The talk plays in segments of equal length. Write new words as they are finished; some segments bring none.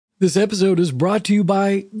This episode is brought to you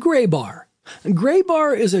by Graybar.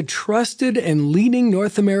 Graybar is a trusted and leading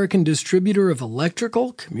North American distributor of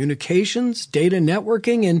electrical, communications, data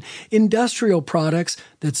networking, and industrial products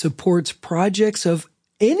that supports projects of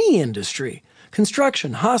any industry: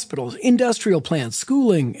 construction, hospitals, industrial plants,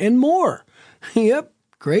 schooling, and more. Yep,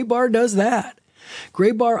 Graybar does that.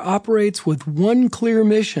 Graybar operates with one clear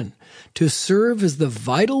mission: to serve as the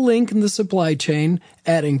vital link in the supply chain,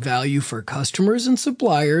 adding value for customers and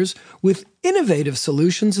suppliers with innovative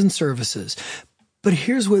solutions and services. But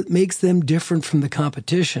here's what makes them different from the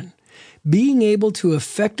competition. Being able to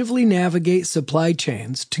effectively navigate supply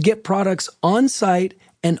chains to get products on site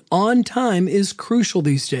and on time is crucial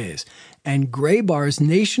these days. And Graybar's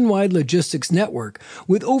nationwide logistics network,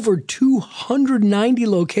 with over 290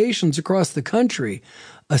 locations across the country,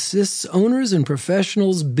 assists owners and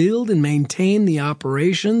professionals build and maintain the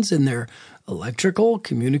operations in their electrical,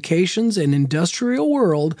 communications, and industrial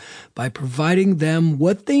world by providing them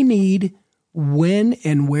what they need, when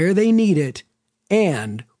and where they need it,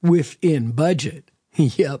 and within budget.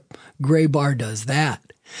 Yep, Graybar does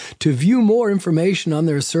that. To view more information on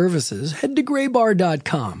their services, head to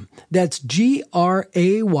graybar.com. That's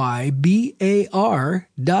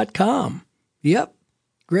GRAYBAR.com. Yep,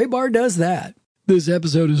 Graybar does that. This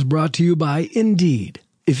episode is brought to you by Indeed.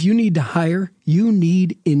 If you need to hire, you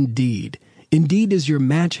need Indeed. Indeed is your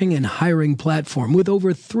matching and hiring platform with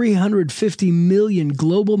over 350 million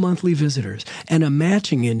global monthly visitors and a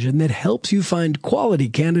matching engine that helps you find quality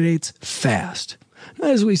candidates fast.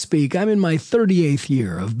 As we speak, I'm in my 38th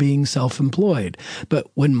year of being self-employed, but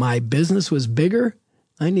when my business was bigger,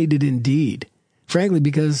 I needed Indeed. Frankly,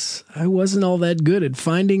 because I wasn't all that good at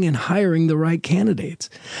finding and hiring the right candidates.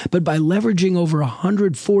 But by leveraging over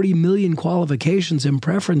 140 million qualifications and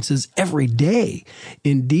preferences every day,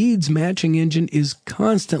 Indeed's matching engine is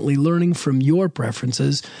constantly learning from your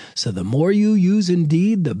preferences, so the more you use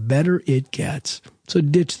Indeed, the better it gets. So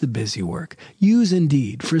ditch the busy work. Use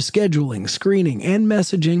Indeed for scheduling, screening, and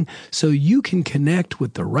messaging so you can connect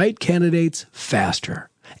with the right candidates faster.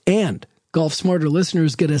 And Golf Smarter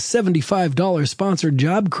listeners get a $75 sponsored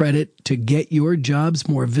job credit to get your jobs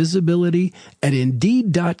more visibility at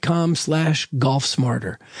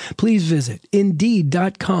Indeed.com/GolfSmarter. Please visit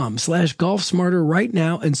Indeed.com/GolfSmarter right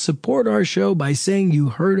now and support our show by saying you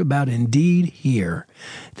heard about Indeed here.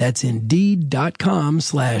 That's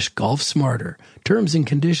Indeed.com/GolfSmarter. Terms and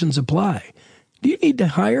conditions apply. Do you need to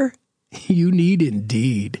hire? You need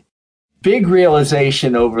Indeed. Big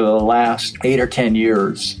realization over the last 8 or 10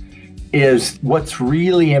 years is what's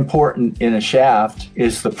really important in a shaft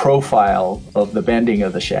is the profile of the bending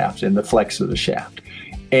of the shaft and the flex of the shaft.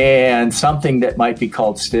 And something that might be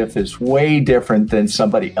called stiff is way different than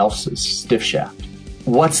somebody else's stiff shaft.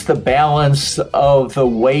 What's the balance of the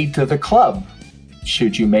weight of the club?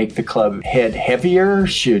 Should you make the club head heavier?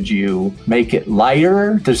 Should you make it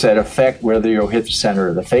lighter? Does that affect whether you'll hit the center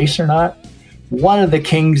of the face or not? One of the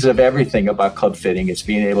kings of everything about club fitting is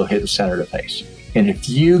being able to hit the center of the face. And if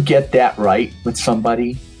you get that right with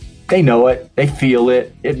somebody, they know it, they feel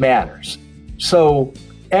it, it matters. So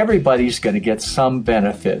everybody's going to get some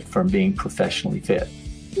benefit from being professionally fit.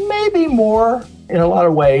 Maybe more in a lot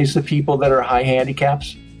of ways, the people that are high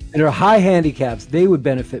handicaps. And are high handicaps, they would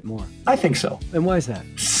benefit more. I think so. And why is that?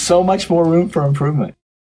 So much more room for improvement.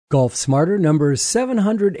 Golf Smarter number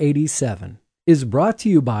 787 is brought to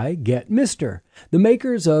you by Get Mister, the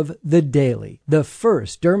makers of The Daily, the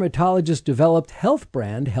first dermatologist-developed health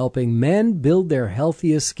brand helping men build their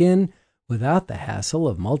healthiest skin without the hassle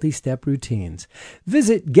of multi-step routines.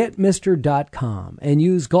 Visit GetMister.com and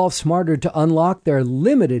use Golf Smarter to unlock their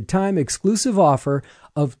limited-time exclusive offer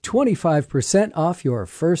of 25% off your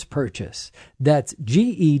first purchase. That's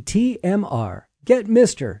GETMR,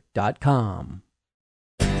 GetMister.com.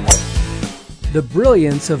 The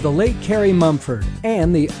Brilliance of the Late Carey Mumford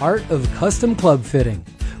and the Art of Custom Club Fitting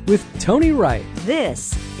with Tony Wright.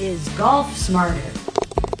 This is Golf Smarter,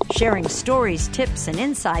 sharing stories, tips, and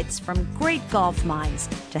insights from great golf minds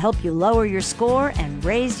to help you lower your score and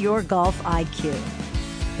raise your golf IQ.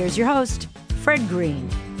 Here's your host, Fred Green.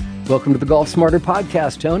 Welcome to the Golf Smarter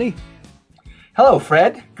podcast, Tony. Hello,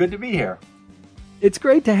 Fred. Good to be here. It's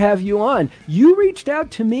great to have you on. You reached out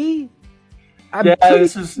to me. I've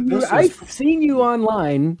seen you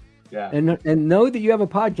online, yeah, and know that you have a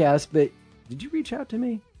podcast, but did you reach out to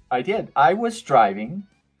me? I did. I was driving.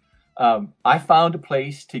 I found a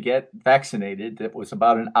place to get vaccinated that was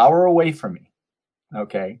about an hour away from me,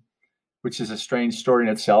 okay, which is a strange story in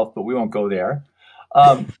itself, but we won't go there.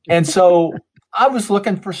 And so I was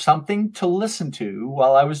looking for something to listen to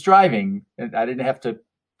while I was driving, and I didn't have to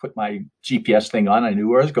put my GPS thing on. I knew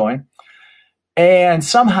where I was going. And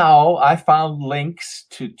somehow I found links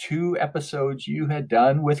to 2 episodes you had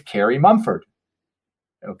done with Carey Mumford.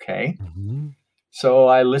 Okay. Mm-hmm. So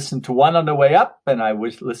I listened to one on the way up and I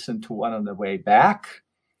was listened to one on the way back.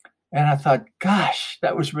 And I thought, gosh,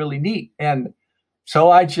 that was really neat. And so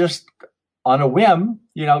I just, on a whim,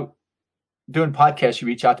 doing podcasts, you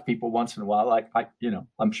reach out to people once in a while, like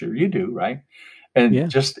I'm sure you do, right? And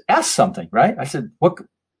just ask something, right? I said, what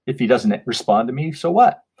if he doesn't respond to me? So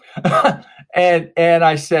what? and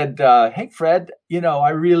I said, hey, Fred, I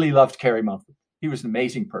really loved Carey Mumford. He was an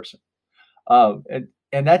amazing person.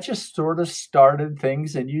 And that just sort of started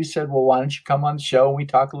things. And you said, well, why don't you come on the show and we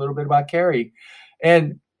talk a little bit about Carey?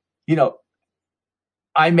 And,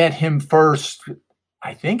 I met him first,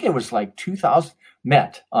 I think it was like 2000,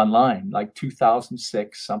 met online, like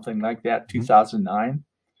 2006, something like that, 2009.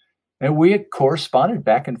 And we had corresponded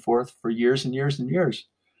back and forth for years and years and years.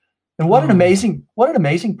 And what an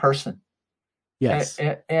amazing person. Yes.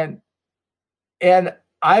 And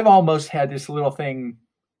I've almost had this little thing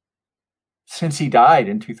since he died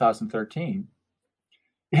in 2013.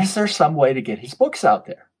 Is there some way to get his books out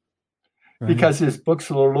there? Right. Because his books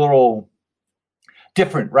are a little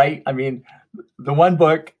different, right? I mean, the one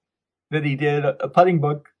book that he did, a putting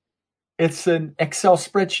book, it's an Excel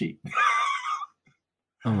spreadsheet.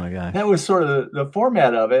 Oh my gosh. That was sort of the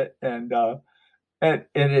format of it. And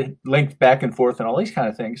it linked back and forth and all these kind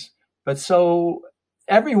of things. But so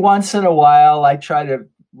every once in a while, I try to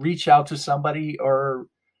reach out to somebody or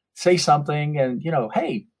say something and,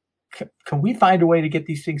 hey, can we find a way to get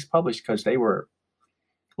these things published? Because they were,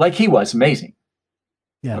 like he was, amazing.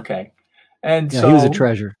 Yeah. Okay. And so he was a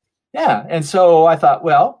treasure. Yeah. And so I thought,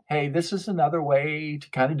 well, hey, this is another way to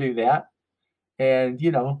kind of do that and,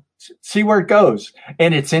 see where it goes.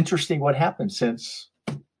 And it's interesting what happened since,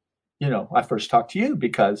 I first talked to you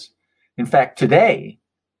because, in fact, today,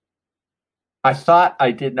 I thought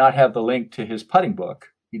I did not have the link to his putting book.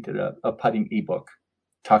 He did a putting ebook.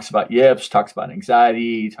 Talks about yips, talks about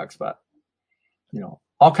anxiety, talks about,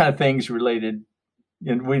 all kind of things related.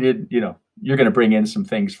 And we did, you're going to bring in some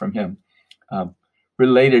things from him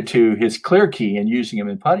related to his clear key and using him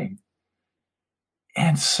in putting.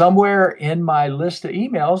 And somewhere in my list of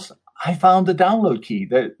emails, I found the download key,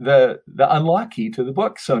 the unlock key to the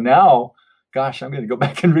book. So now, gosh, I'm going to go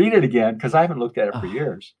back and read it again because I haven't looked at it for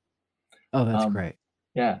years. Oh, that's great.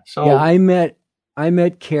 Yeah. So yeah, I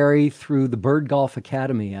met Carey through the Bird Golf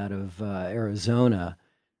Academy out of Arizona.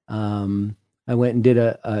 I went and did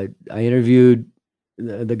I interviewed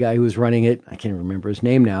the guy who was running it. I can't remember his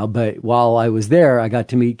name now, but while I was there, I got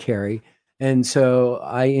to meet Carey. And so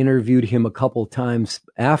I interviewed him a couple times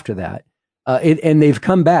after that. And they've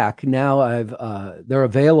come back now. They're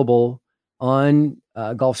available on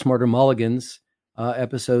Golf Smarter Mulligans,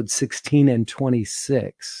 episodes 16 and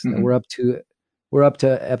 26. Mm-hmm. We're up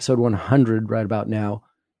to episode 100 right about now,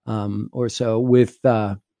 or so with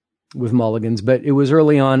Mulligans. But it was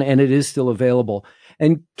early on, and it is still available.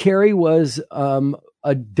 And Carey was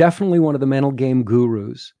definitely one of the mental game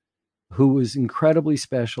gurus, who was incredibly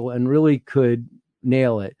special and really could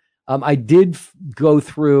nail it. I did go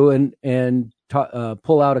through and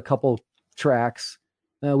pull out a couple tracks.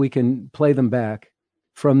 We can play them back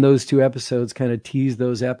from those 2 episodes, kind of tease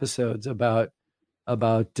those episodes about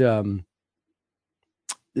the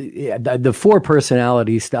 4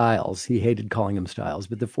 personality styles. He hated calling them styles,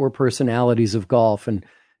 but the 4 personalities of golf. And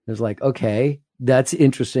it was like, okay, that's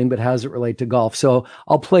interesting, but how does it relate to golf? So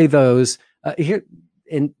I'll play those here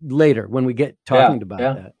and later when we get talking about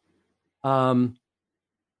that.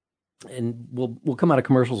 And we'll come out of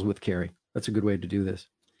commercials with Carey. That's a good way to do this.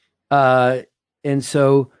 And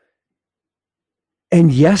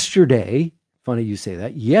yesterday, funny you say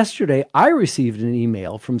that, yesterday I received an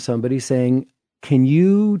email from somebody saying, can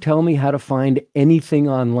you tell me how to find anything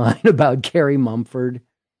online about Carey Mumford?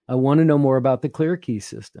 I want to know more about the Clear Key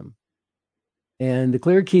system. And the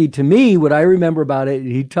Clear Key, to me, what I remember about it,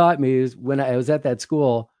 he taught me is when I was at that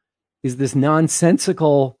school, is this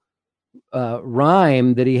nonsensical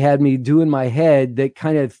rhyme that he had me do in my head that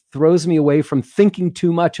kind of throws me away from thinking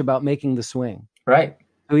too much about making the swing. Right.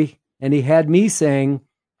 And he had me saying,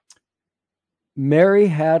 Mary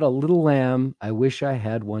had a little lamb. I wish I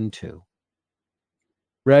had one too.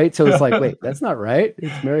 Right. So it's like, wait, that's not right.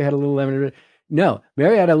 It's Mary had a little lamb. No,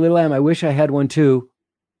 Mary had a little lamb. I wish I had one too.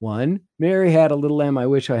 One, Mary had a little lamb. I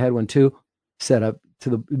wish I had one too.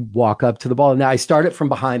 Walk up to the ball. Now I start it from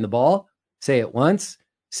behind the ball. Say it once.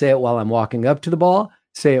 Say it while I'm walking up to the ball.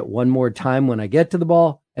 Say it one more time when I get to the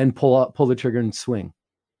ball, and pull the trigger and swing.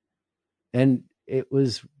 And it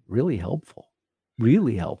was really helpful.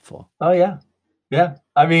 Really helpful. Oh yeah. Yeah.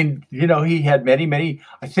 I mean, he had many,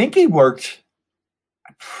 I think he worked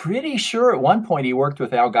pretty sure at one point he worked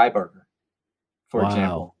with Al Geiberger, for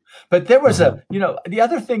example. But there was the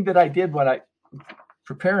other thing that I did when I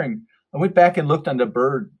preparing, I went back and looked on the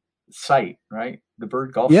Bird site, right? The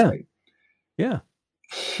Bird golf site. Yeah.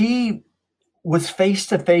 He was face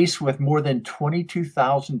to face with more than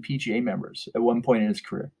 22,000 PGA members at one point in his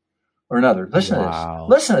career or another. Listen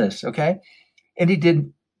to this. Okay. And he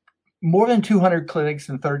did more than 200 clinics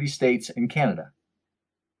in 30 states in Canada.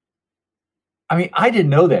 I mean, I didn't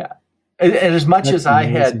know that. And as much as I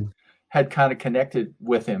had kind of connected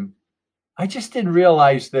with him, I just didn't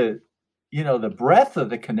realize that, the breadth of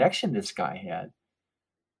the connection this guy had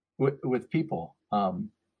with people.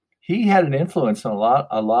 He had an influence on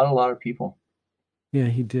a lot of people. Yeah,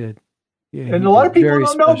 he did. Yeah, and a lot of people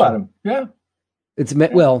don't know about him. Yeah.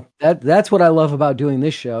 Well, that's what I love about doing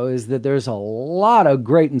this show is that there's a lot of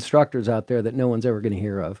great instructors out there that no one's ever going to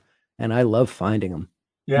hear of. And I love finding them.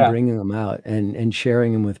 And bringing them out and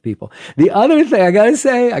sharing them with people. The other thing I got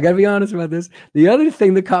to be honest about this. The other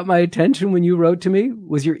thing that caught my attention when you wrote to me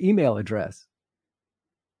was your email address.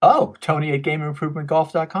 Oh,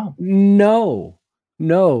 Tony@GameImprovementGolf.com. No.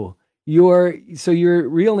 Your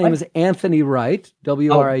real name is Anthony Wright,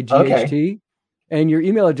 Wright, okay. and your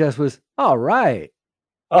email address was all right.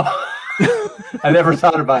 Oh, I never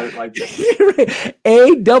thought about it like this.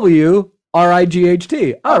 AWRIGHT. All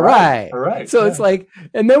right. So it's like,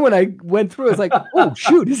 and then when I went through, it's like, oh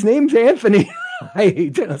shoot, his name's Anthony.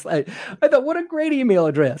 Right. And I thought, what a great email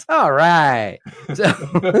address. All right. So,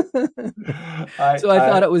 I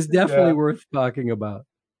thought it was definitely worth talking about.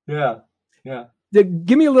 Yeah.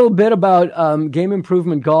 Give me a little bit about Game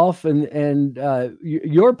Improvement Golf and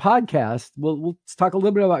your podcast. We'll talk a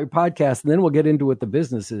little bit about your podcast, and then we'll get into what the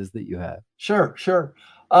business is that you have. Sure.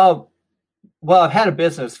 Well, I've had a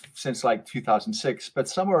business since like 2006, but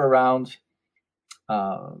somewhere around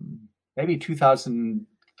maybe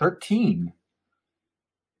 2013.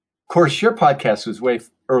 Of course, your podcast was way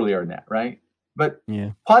earlier than that, right? But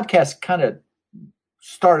podcasts kind of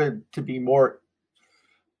started to be more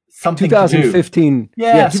something 2015. To do.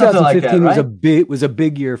 Yeah, 2015 like that, was a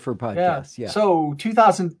big year for podcasts. Yeah. So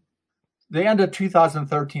the end of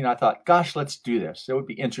 2013, I thought, gosh, let's do this. It would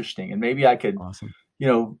be interesting, and maybe I could. Awesome.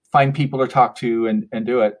 Find people to talk to and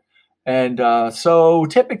do it. And so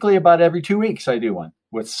typically about every 2 weeks I do one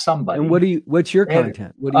with somebody. And what's your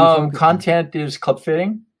content? What do you content is club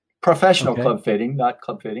fitting, professional club fitting, not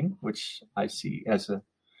club fitting, which I see as a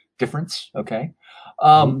difference. Okay.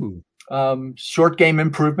 Short game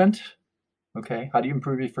improvement. Okay. How do you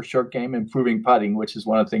improve it for short game? Improving putting, which is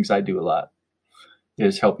one of the things I do a lot,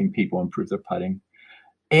 is helping people improve their putting,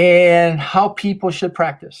 and how people should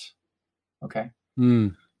practice. Okay.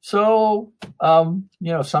 So,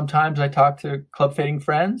 sometimes I talk to club fitting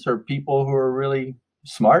friends or people who are really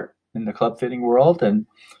smart in the club fitting world, and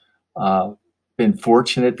been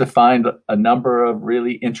fortunate to find a number of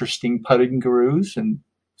really interesting putting gurus and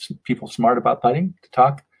people smart about putting to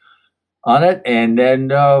talk on it. And then,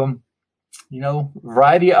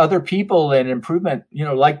 variety of other people and improvement,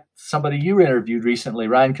 like somebody you interviewed recently,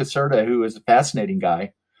 Ryan Caserta, who is a fascinating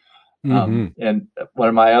guy. And one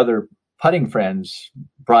of my other putting friends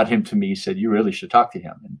brought him to me, said, you really should talk to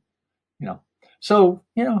him. And, so,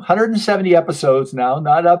 170 episodes now,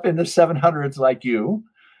 not up in the 700s like you.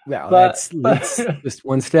 Well, that's just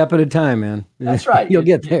one step at a time, man. That's right. You'll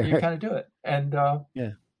get there. You kind of do it. And,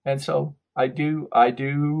 and so I do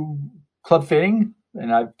club fitting,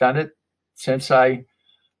 and I've done it since I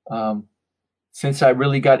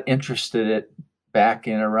really got interested in it back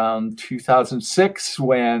in around 2006,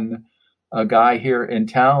 when a guy here in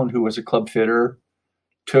town who was a club fitter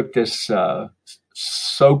took this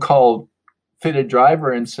so-called fitted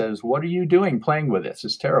driver and says, "What are you doing playing with this?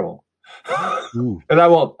 It's terrible." And I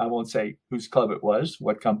won't say whose club it was,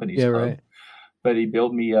 what company's club, right. But he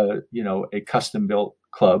built me a custom built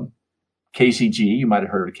club, KCG. You might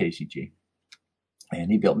have heard of KCG. And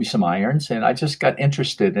he built me some irons, and I just got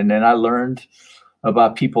interested. And then I learned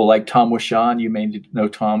about people like Tom Wishon. You may know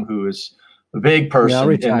Tom, who is a big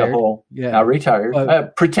person in the whole, now retired,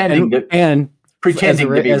 pretending to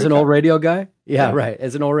be as an old radio guy. Yeah, right.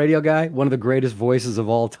 As an old radio guy, one of the greatest voices of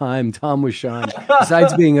all time, Tom Wishon.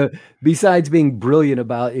 besides being brilliant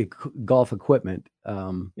about golf equipment,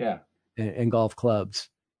 and golf clubs.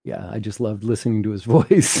 Yeah, I just loved listening to his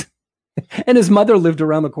voice. And his mother lived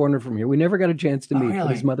around the corner from here. We never got a chance to meet,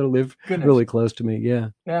 but his mother lived really close to me. Yeah.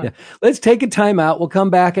 Let's take a time out. We'll come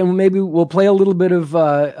back and maybe we'll play a little bit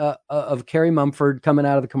of Carey Mumford coming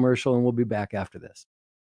out of the commercial, and we'll be back after this.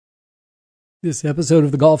 This episode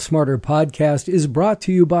of the Golf Smarter podcast is brought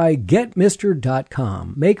to you by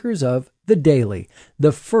GetMister.com, makers of The Daily,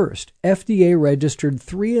 the first FDA-registered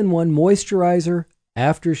 3-in-1 moisturizer,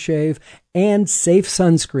 aftershave, and safe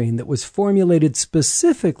sunscreen that was formulated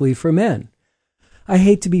specifically for men. I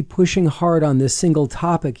hate to be pushing hard on this single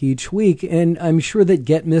topic each week, and I'm sure that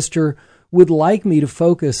Get Mister would like me to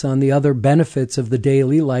focus on the other benefits of The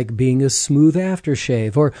Daily, like being a smooth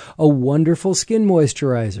aftershave or a wonderful skin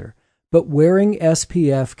moisturizer. But wearing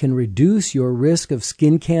SPF can reduce your risk of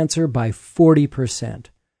skin cancer by 40%.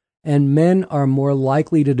 And men are more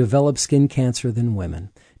likely to develop skin cancer than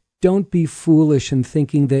women. Don't be foolish in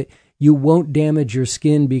thinking that you won't damage your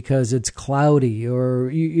skin because it's cloudy or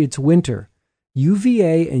it's winter.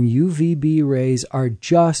 UVA and UVB rays are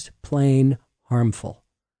just plain harmful.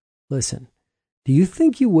 Listen, do you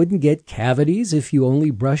think you wouldn't get cavities if you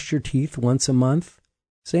only brushed your teeth once a month?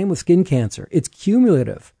 Same with skin cancer. It's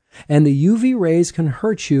cumulative, and the UV rays can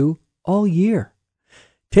hurt you all year.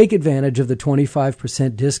 Take advantage of the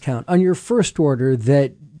 25% discount on your first order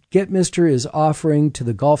that Get Mister is offering to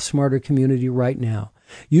the Golf Smarter community right now.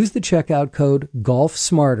 Use the checkout code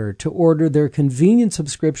GolfSmarter to order their convenient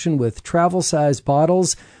subscription with travel-sized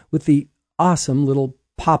bottles with the awesome little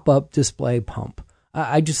pop-up display pump.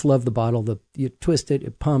 I just love the bottle. You twist it,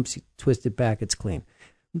 it pumps. You twist it back, it's clean.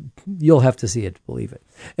 You'll have to see it to believe it.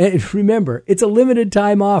 And remember, it's a limited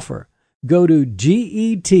time offer. Go to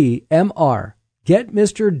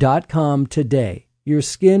GETMR.com today. Your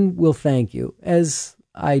skin will thank you, as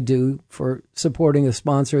I do, for supporting a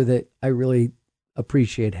sponsor that I really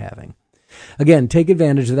appreciate having. Again, take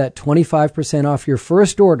advantage of that 25% off your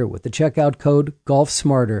first order with the checkout code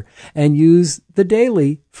GolfSmarter and use The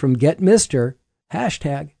Daily from Get Mister,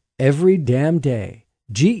 hashtag every damn day.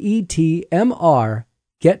 GETMR,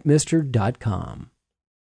 getmister.com.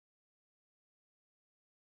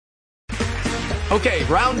 Okay,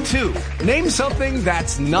 round two. Name something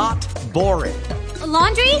that's not boring. A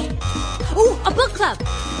laundry? Ooh, a book club.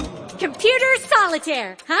 Computer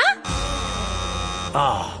solitaire, huh?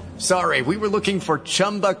 Ah, sorry, we were looking for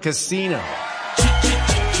Chumba Casino.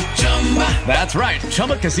 That's right,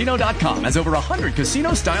 ChumbaCasino.com has over 100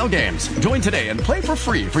 casino-style games. Join today and play for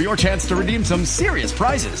free for your chance to redeem some serious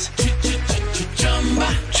prizes.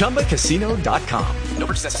 ChumbaCasino.com. No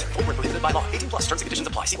purchase necessary. Void where prohibited by law. 18+. Terms and conditions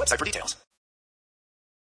apply. See website for details.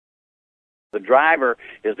 The driver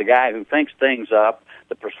is the guy who thinks things up.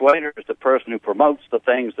 The persuader is the person who promotes the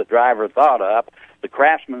things the driver thought up. The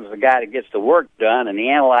craftsman is the guy that gets the work done, and the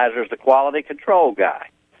analyzer is the quality control guy.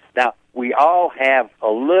 Now, we all have a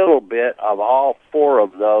little bit of all four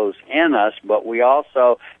of those in us, but we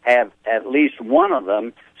also have at least one of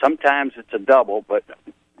them. Sometimes it's a double, but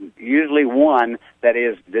usually one that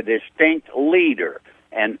is the distinct leader.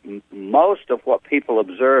 And most of what people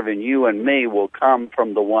observe in you and me will come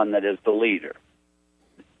from the one that is the leader.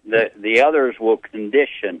 The others will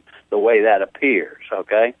condition the way that appears,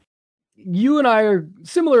 okay? You and I are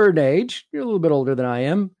similar in age. You're a little bit older than I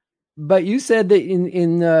am. But you said that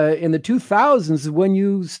in the 2000s when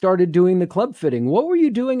you started doing the club fitting. What were you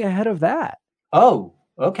doing ahead of that? Oh,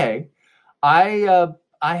 okay. I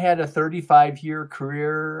had a 35-year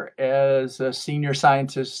career as a senior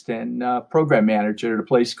scientist and program manager at a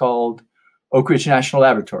place called Oak Ridge National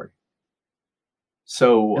Laboratory.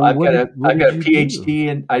 So I've got a PhD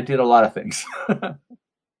and I did a lot of things.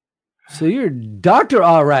 So you're Dr.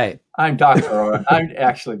 All Right. I'm Dr. All Right. I'm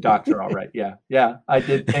actually Dr. All Right. Yeah. Yeah. I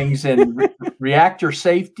did things in reactor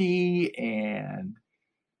safety and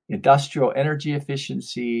industrial energy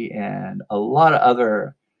efficiency and a lot of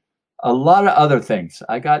other things.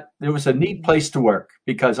 There was a neat place to work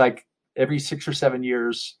because every 6 or 7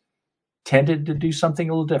 years tended to do something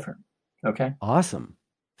a little different. Okay. Awesome.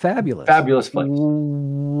 Fabulous. Fabulous place.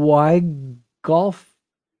 Why golf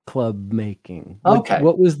club making? Okay.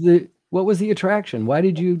 What was the attraction? Why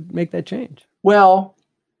did you make that change? Well,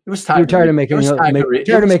 it was time. You're tired of making a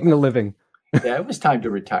living. Yeah, it was time to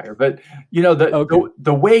retire. But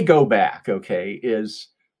the way go back, okay, is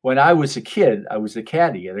when I was a kid, I was a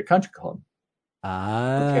caddy at a country club.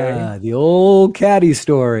 The old caddy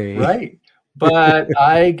story. Right. But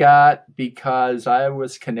because I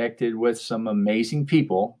was connected with some amazing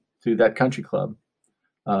people through that country club,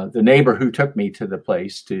 the neighbor who took me to the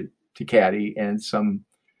place to caddy, and some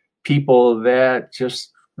people that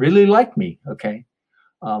just really liked me. Okay.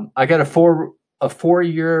 I got a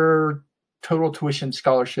 4-year total tuition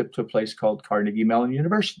scholarship to a place called Carnegie Mellon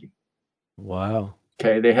University. Wow.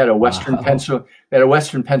 Okay. They had a Western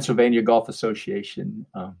Pennsylvania Golf Association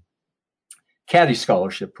caddy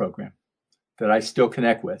scholarship program that I still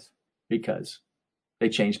connect with because they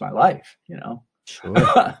changed my life,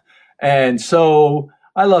 Sure. And so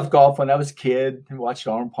I loved golf when I was a kid and watched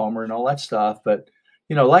Arnold Palmer and all that stuff. But,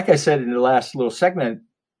 like I said in the last little segment,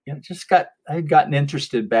 I had gotten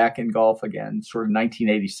interested back in golf again, sort of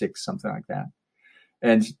 1986, something like that,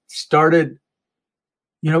 and started,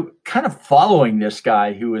 kind of following this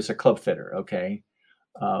guy who was a club fitter. Okay.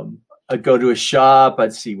 I'd go to his shop,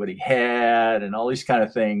 I'd see what he had and all these kind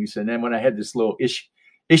of things. And then when I had this little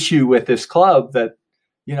issue with this club that,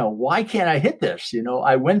 why can't I hit this?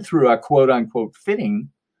 I went through a quote unquote fitting,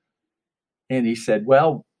 and he said,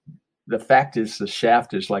 well, the fact is the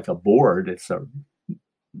shaft is like a board.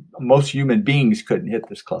 Most human beings couldn't hit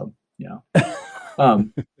this club,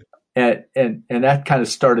 and that kind of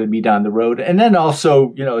started me down the road. And then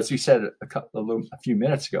also, as we said a few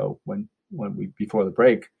minutes ago, before the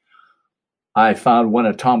break, I found one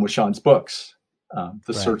of Tom Wishon's books,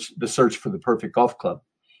 the search for the perfect golf club.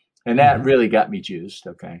 And that really got me juiced.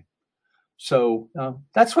 Okay. So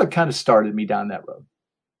that's what kind of started me down that road.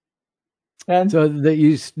 And so that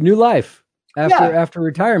you new life after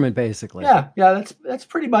retirement, basically. Yeah. That's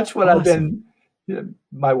pretty much what awesome. I've been.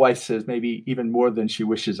 My wife says maybe even more than she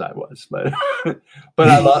wishes I was, but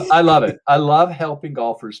I love it. I love helping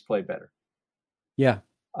golfers play better. Yeah.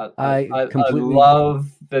 I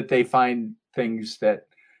love that they find things that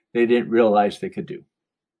they didn't realize they could do.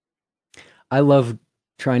 I love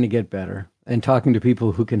trying to get better and talking to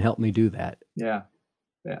people who can help me do that. Yeah.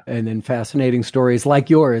 And then fascinating stories like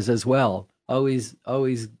yours as well. Always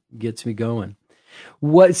gets me going.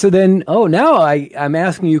 So then, now I'm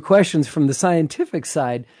asking you questions from the scientific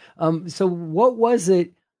side. So what was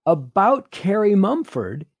it about Carey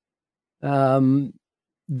Mumford that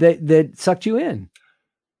sucked you in?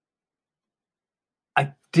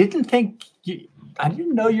 I didn't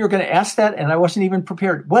know you were going to ask that, and I wasn't even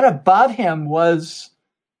prepared. What about him was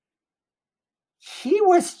he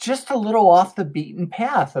was just a little off the beaten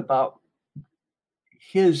path about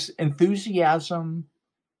his enthusiasm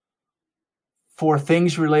for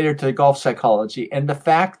things related to golf psychology, and the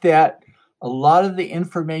fact that a lot of the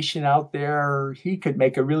information out there, he could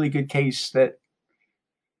make a really good case that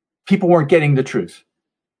people weren't getting the truth.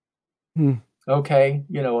 Okay.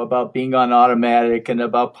 About being on automatic and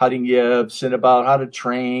about putting yips and about how to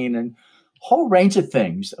train and a whole range of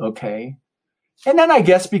things. Okay. And then I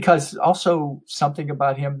guess because also something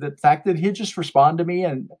about him, the fact that he'd just respond to me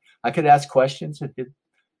and I could ask questions and get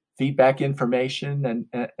feedback information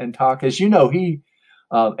and talk. As you know, he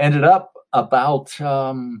ended up about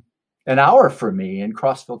an hour from me in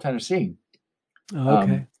Crossville, Tennessee.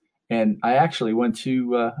 Okay. And I actually went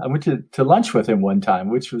to lunch with him one time,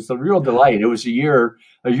 which was a real delight. It was a year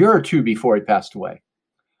or two before he passed away.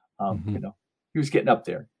 He was getting up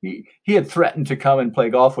there. He had threatened to come and play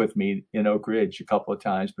golf with me in Oak Ridge a couple of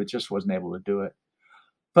times, but just wasn't able to do it.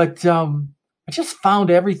 But I just found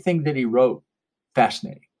everything that he wrote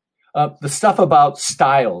fascinating. The stuff about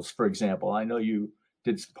styles, for example, I know you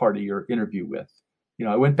did part of your interview with.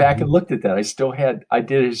 I went back and looked at that. I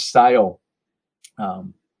did his style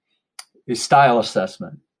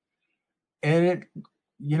assessment, and it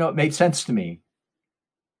made sense to me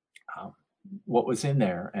what was in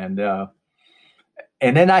there. And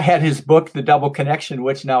then I had his book, The Double Connection,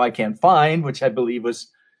 which now I can't find, which I believe was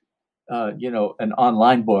an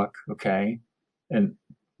online book. Okay. And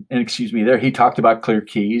excuse me, there he talked about clear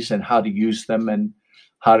keys and how to use them and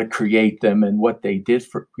how to create them and what they do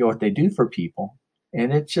for people.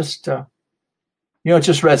 And it just it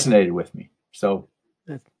just resonated with me. So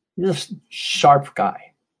just sharp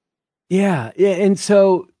guy. Yeah. And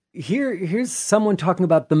so here's someone talking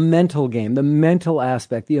about the mental game, the mental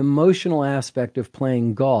aspect, the emotional aspect of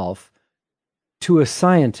playing golf to a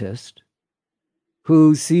scientist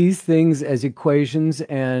who sees things as equations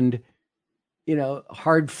and,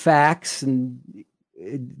 hard facts and,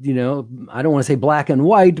 I don't want to say black and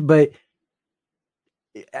white, but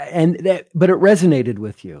it resonated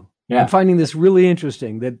with you. Yeah. I'm finding this really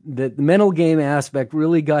interesting that the mental game aspect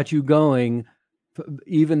really got you going,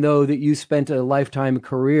 even though that you spent a lifetime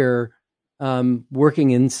career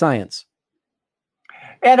working in science.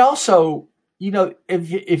 And also,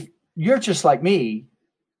 if you're just like me,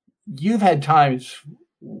 you've had times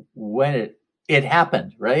when it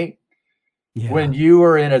happened, right? Yeah. When you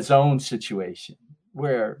were in a zone situation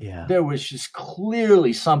where Yeah. there was just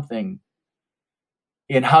clearly something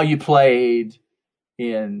in how you played.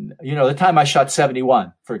 In the time I shot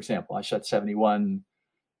 71, for example, I shot 71,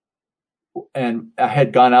 and I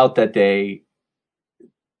had gone out that day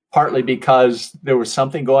partly because there was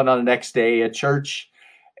something going on the next day at church,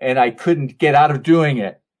 and I couldn't get out of doing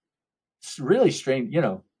it. It's really strange,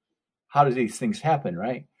 how do these things happen,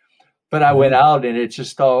 right? But I went out and it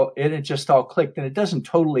just all clicked, and it doesn't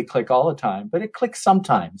totally click all the time, but it clicks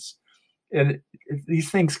sometimes. these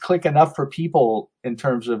things click enough for people in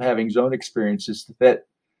terms of having zone experiences that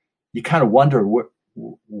you kind of wonder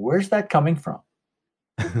where's that coming from.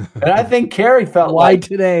 And I think Carey felt why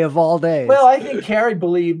today of all days. Well, I think Carey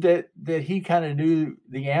believed that he kind of knew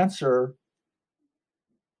the answer.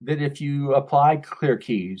 That if you apply clear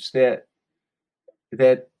keys, that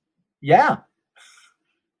yeah,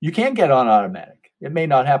 you can get on automatic. It may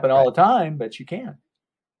not happen all the time, but you can.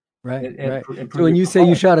 Right. So when you say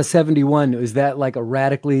you shot a 71, is that like a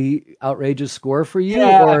radically outrageous score for you?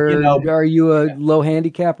 Yeah, or are you a low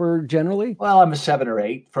handicapper generally? Well, I'm a 7 or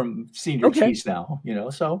 8 from senior keys now,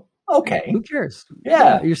 so okay. Who cares?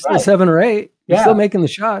 Yeah. You're still 7 or 8. You're still making the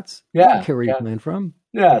shots. Yeah. I don't care where you're playing from.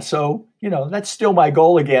 Yeah. So, that's still my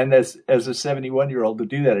goal again as a 71-year-old to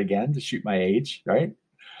do that again, to shoot my age, right?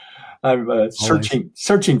 I'm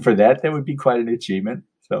searching for that. That would be quite an achievement.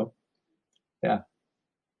 So, yeah.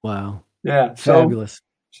 Wow. Yeah. Fabulous.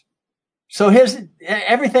 So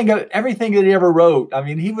everything that he ever wrote, I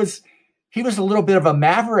mean, he was a little bit of a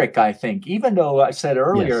maverick, I think, even though I said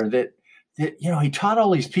earlier that he taught all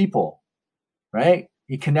these people, right?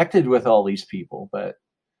 He connected with all these people, but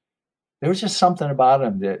there was just something about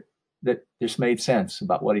him that just made sense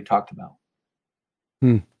about what he talked about.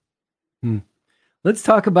 Let's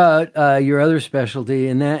talk about your other specialty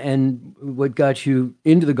and what got you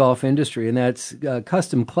into the golf industry, and that's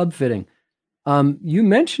custom club fitting. You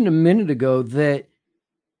mentioned a minute ago that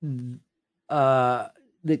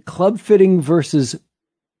club fitting versus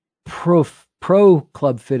pro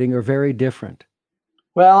club fitting are very different.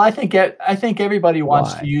 Well, I think everybody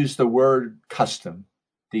wants to use the word custom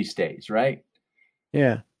these days, right?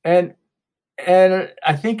 Yeah, and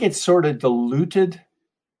I think it's sort of diluted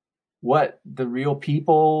what the real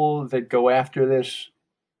people that go after this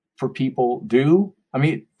for people do. I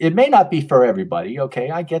mean, it may not be for everybody. Okay,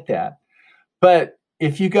 I get that. But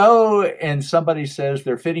if you go and somebody says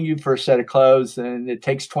they're fitting you for a set of clothes and it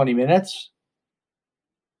takes 20 minutes,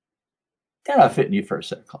 they're not fitting you for a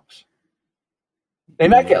set of clothes. They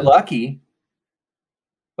might get lucky,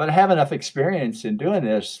 but I have enough experience in doing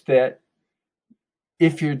this that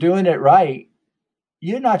if you're doing it right,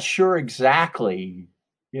 you're not sure exactly.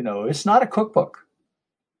 It's not a cookbook.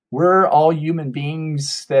 We're all human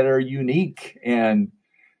beings that are unique, and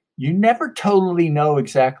you never totally know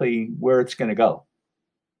exactly where it's going to go.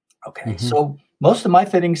 Okay. Mm-hmm. So most of my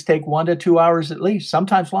fittings take 1 to 2 hours at least,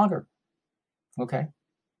 sometimes longer. Okay.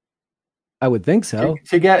 I would think so.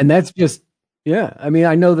 And that's just, I mean,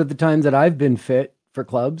 I know that the times that I've been fit for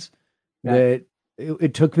clubs, that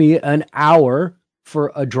it took me an hour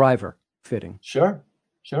for a driver fitting. Sure.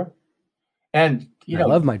 And, I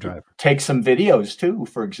love my driver. Take some videos too,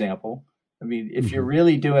 for example. I mean, if you're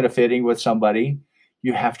really doing a fitting with somebody,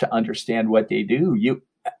 you have to understand what they do. You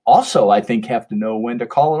also, I think, have to know when to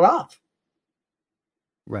call it off.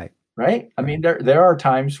 Right. I mean, there are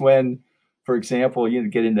times when, for example,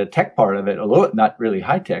 get into the tech part of it, a little, not really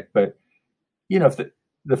high tech, but, if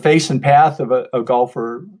the face and path of a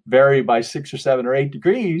golfer vary by 6 or 7 or 8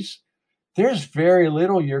 degrees, there's very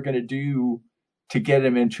little you're going to do to get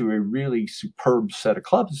him into a really superb set of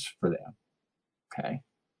clubs for them. Okay.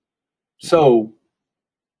 So,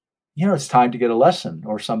 it's time to get a lesson,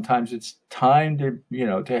 or sometimes it's time to,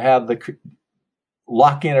 to have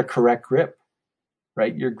lock in a correct grip,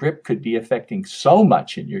 right? Your grip could be affecting so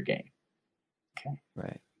much in your game. Okay.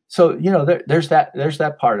 Right. So, there's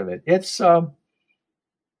that part of it. It's a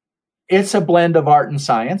blend of art and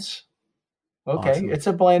science. Okay. Awesome. It's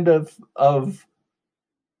a blend of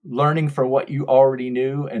learning from what you already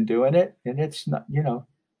knew and doing it. And it's not, there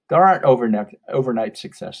aren't overnight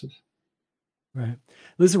successes. Right.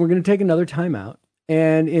 Listen, we're going to take another time out.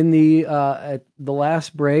 And in the at the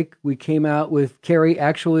last break, we came out with Carey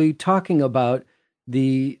actually talking about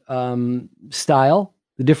the style,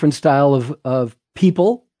 the different style of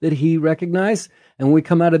people that he recognized. And when we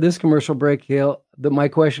come out of this commercial break, my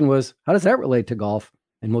question was, how does that relate to golf?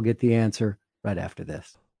 And we'll get the answer right after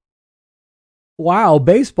this. Wow,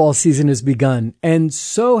 baseball season has begun, and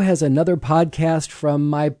so has another podcast from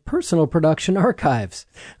my personal production archives.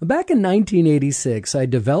 Back in 1986, I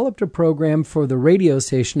developed a program for the radio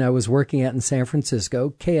station I was working at in San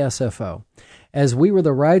Francisco, KSFO. As we were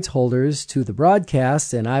the rights holders to the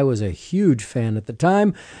broadcast, and I was a huge fan at the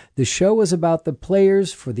time, the show was about the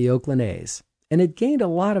players for the Oakland A's. And it gained a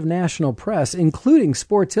lot of national press, including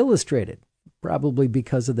Sports Illustrated, probably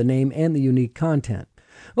because of the name and the unique content.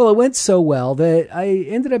 Well, it went so well that I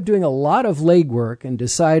ended up doing a lot of legwork and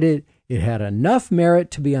decided it had enough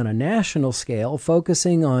merit to be on a national scale,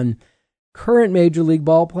 focusing on current Major League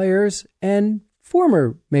ball players and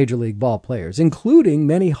former Major League ball players, including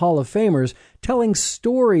many Hall of Famers, telling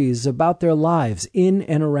stories about their lives in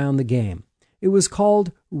and around the game. It was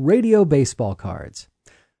called Radio Baseball Cards.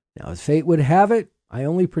 Now, as fate would have it, I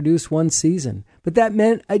only produced one season, but that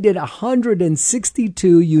meant I did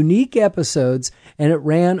 162 unique episodes, and it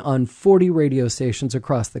ran on 40 radio stations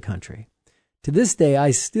across the country. To this day,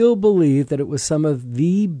 I still believe that it was some of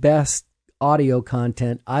the best audio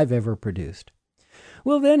content I've ever produced.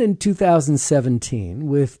 Well, then in 2017,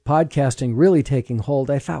 with podcasting really taking hold,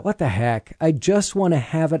 I thought, what the heck? I just want to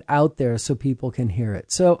have it out there so people can hear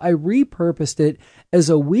it. So I repurposed it as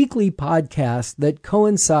a weekly podcast that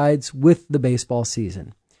coincides with the baseball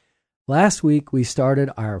season. Last week, we started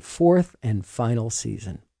our 4th and final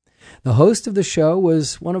season. The host of the show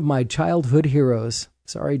was one of my childhood heroes.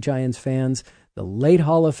 Sorry, Giants fans. The late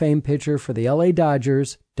Hall of Fame pitcher for the LA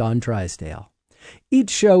Dodgers, Don Drysdale. Each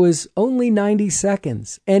show is only 90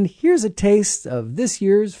 seconds, and here's a taste of this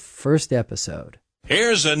year's first episode.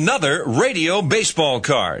 Here's another radio baseball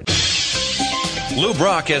card. Lou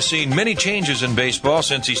Brock has seen many changes in baseball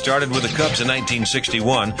since he started with the Cubs in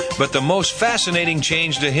 1961, but the most fascinating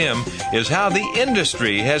change to him is how the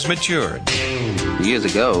industry has matured. Years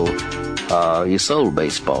ago, you sold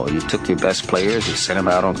baseball. You took your best players, you sent them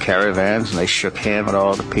out on caravans, and they shook hands with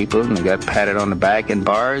all the people, and they got patted on the back in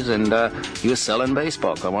bars, and you were selling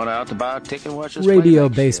baseball. Come on out to buy a ticket and watch us play. Radio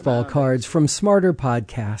Baseball Cards from Smarter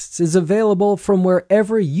Podcasts is available from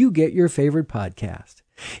wherever you get your favorite podcast.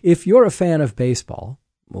 If you're a fan of baseball,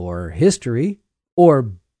 or history,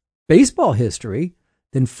 or baseball history,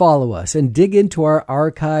 then follow us and dig into our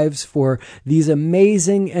archives for these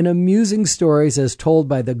amazing and amusing stories as told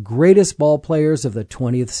by the greatest ball players of the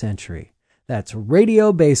 20th century. That's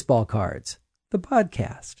Radio Baseball Cards, the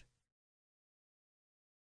podcast.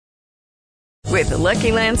 With the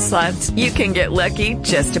Lucky Land Slots, you can get lucky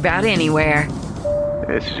just about anywhere.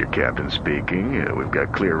 This is your captain speaking. We've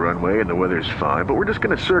got clear runway and the weather's fine, but we're just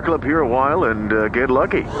going to circle up here a while and get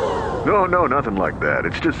lucky. No, nothing like that.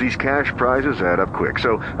 It's just these cash prizes add up quick.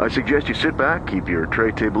 So I suggest you sit back, keep your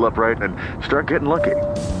tray table upright, and start getting lucky.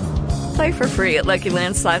 Play for free at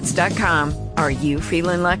LuckyLandSlots.com. Are you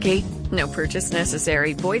feeling lucky? No purchase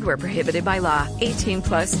necessary. Void where prohibited by law. 18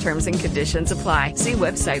 plus terms and conditions apply. See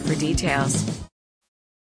website for details.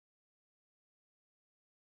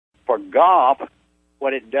 For golf,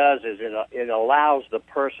 what it does is it allows the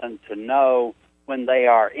person to know when they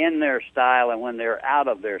are in their style and when they're out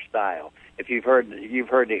of their style. If you've heard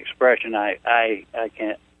the expression, I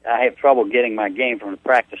have trouble getting my game from the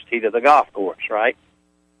practice tee to the golf course, right?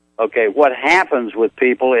 Okay, what happens with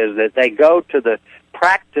people is that they go to the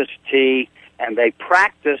practice tee and they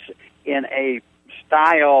practice in a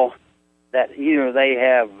style that either they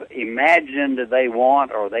have imagined that they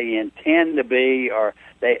want or they intend to be, or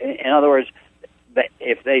in other words,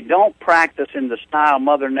 if they don't practice in the style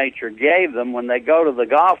Mother Nature gave them, when they go to the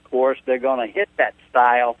golf course, they're going to hit that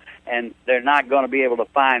style, and they're not going to be able to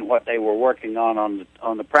find what they were working on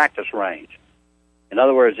the practice range. In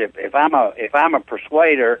other words, if I'm a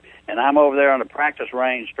persuader and I'm over there on the practice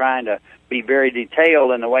range trying to be very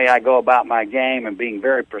detailed in the way I go about my game and being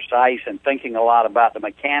very precise and thinking a lot about the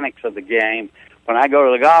mechanics of the game, when I go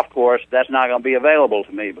to the golf course, that's not going to be available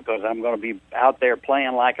to me because I'm going to be out there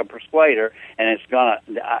playing like a persuader, and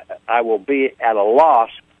I will be at a loss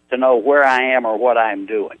to know where I am or what I'm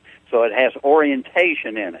doing. So it has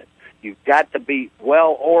orientation in it. You've got to be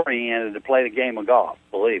well oriented to play the game of golf,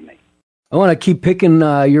 believe me. I want to keep picking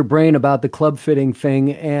your brain about the club fitting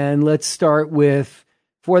thing, and let's start with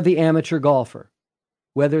for the amateur golfer,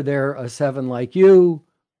 whether they're a 7 like you,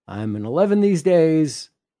 I'm an 11 these days,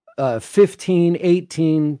 15,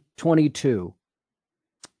 18, 22.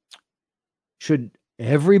 Should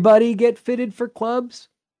everybody get fitted for clubs?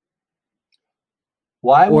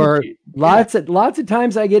 Why would you? Lots of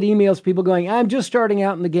times I get emails, people going, I'm just starting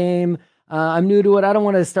out in the game. I'm new to it. I don't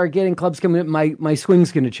want to start getting clubs coming in. My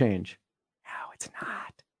swing's going to change.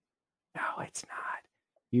 No, it's not.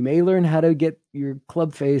 You may learn how to get your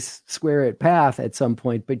club face square at path at some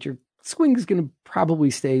point, but your swing is going to probably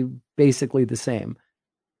stay basically the same.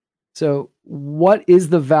 So what is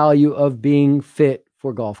the value of being fit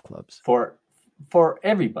for golf clubs? For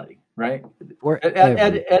everybody, right?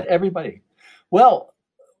 At everybody. Well,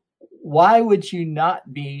 why would you not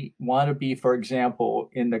want to be, for example,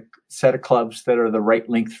 in the set of clubs that are the right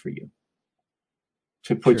length for you?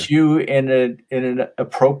 To put you in an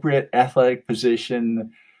appropriate athletic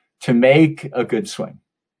position to make a good swing.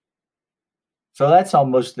 So that's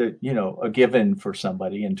almost a given for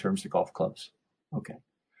somebody in terms of golf clubs. Okay.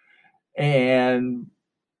 And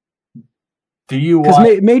Do you Because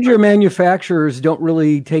want major manufacturers don't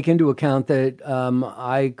really take into account that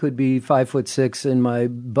I could be 5'6" and my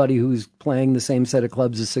buddy who's playing the same set of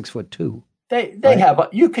clubs is 6'2". they Right? have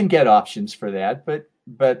you can get options for that,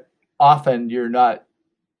 but often you're not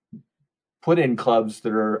put in clubs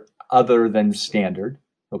that are other than standard.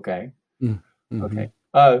 Okay. Mm-hmm. Okay.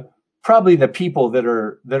 Probably the people that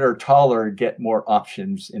are taller get more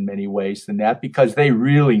options in many ways than that because they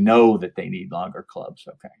really know that they need longer clubs.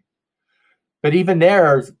 Okay. But even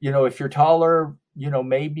there, if you're taller,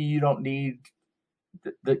 maybe you don't need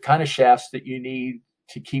the kind of shafts that you need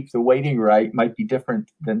to keep the weighting right might be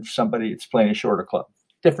different than somebody that's playing a shorter club.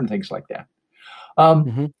 Different things like that.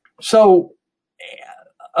 So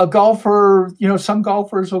a golfer, some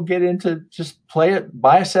golfers will get into just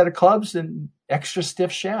buy a set of clubs and extra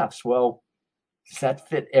stiff shafts. Well, does that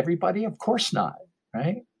fit everybody? Of course not,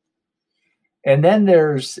 right? And then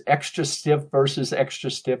there's extra stiff versus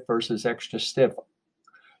extra stiff versus extra stiff.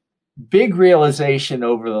 Big realization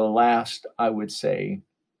over the last, I would say,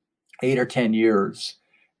 8 or 10 years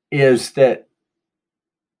is that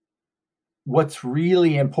what's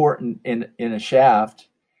really important in a shaft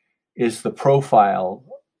is the profile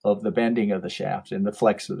of the bending of the shaft and the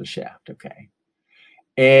flex of the shaft. Okay.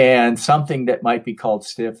 And something that might be called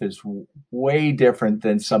stiff is way different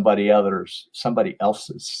than somebody else's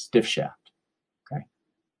stiff shaft. Okay.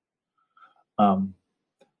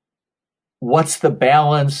 What's the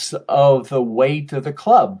balance of the weight of the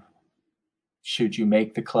club? Should you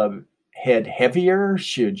make the club head heavier?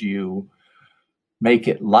 Should you make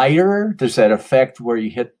it lighter? Does that affect where you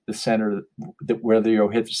hit the center, whether you'll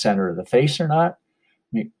hit the center of the face or not?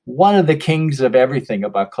 I mean, one of the kings of everything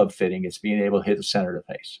about club fitting is being able to hit the center of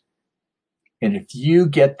the face. And if you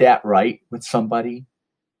get that right with somebody,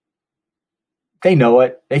 they know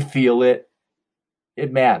it, they feel it,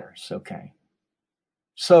 it matters. Okay.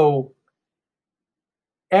 So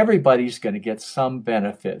everybody's going to get some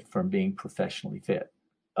benefit from being professionally fit.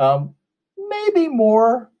 Maybe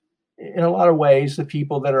more in a lot of ways, the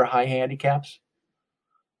people that are high handicaps,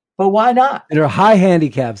 but why not? That are high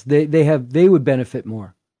handicaps. They would benefit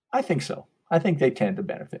more. I think so. I think they tend to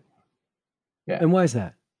benefit. Yeah. And why is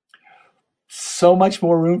that? So much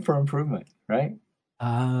more room for improvement, right?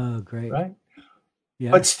 Oh, great. Right.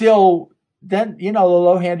 Yeah. But still, then, the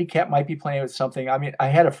low handicap might be playing with something. I mean, I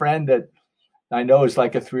had a friend that I know is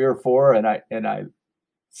like a 3 or 4, and I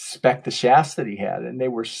spec'd the shafts that he had, and they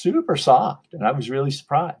were super soft, and I was really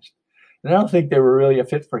surprised. And I don't think they were really a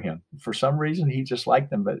fit for him. For some reason, he just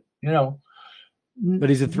liked them, but But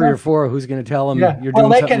he's a 3 or 4. Who's going to tell him you're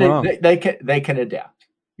doing something wrong? They can adapt.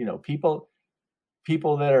 People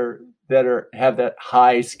that have that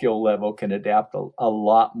high skill level can adapt a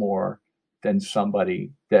lot more than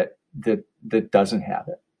somebody that doesn't have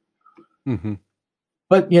it. Mm-hmm.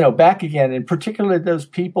 But back again, in particular, those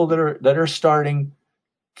people that are starting,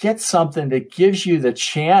 get something that gives you the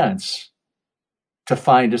chance to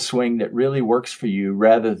find a swing that really works for you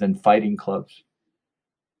rather than fighting clubs.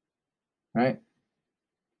 Right?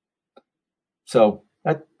 So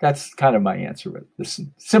that's kind of my answer with this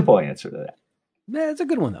simple answer to that. Yeah, it's a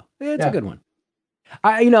good one though. It's a good one.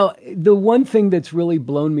 The one thing that's really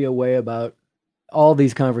blown me away about all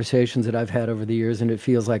these conversations that I've had over the years, and it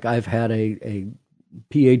feels like I've had a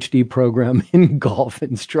PhD program in golf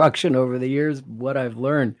instruction over the years, what I've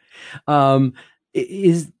learned,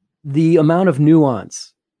 is the amount of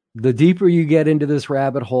nuance. The deeper you get into this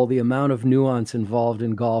rabbit hole, the amount of nuance involved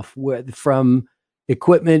in golf, from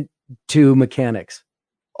equipment to mechanics,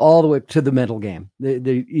 all the way to the mental game.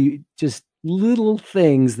 Just little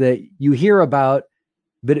things that you hear about,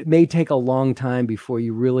 but it may take a long time before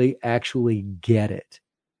you really actually get it.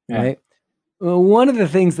 Yeah. Right? Well, one of the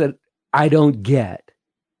things that I don't get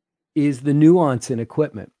is the nuance in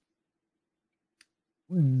equipment.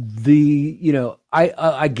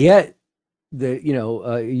 I get that,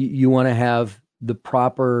 you want to have the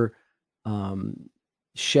proper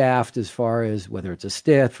shaft as far as whether it's a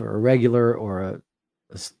stiff or a regular or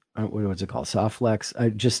what's it called? Soft flex.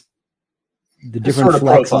 Just the different sort of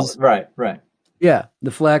flexes. Profile. Right. Yeah.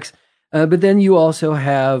 The flex. But then you also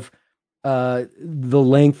have the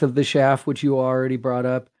length of the shaft, which you already brought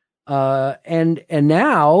up. And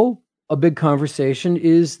now a big conversation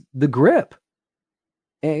is the grip,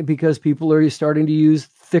 because people are starting to use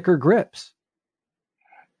thicker grips.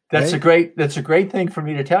 That's right? a great thing for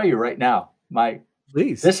me to tell you right now.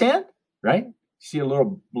 This hand, right? See a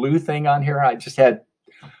little blue thing on here? I just had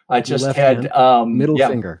middle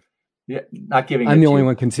finger. Yeah, not giving I'm it the to only you.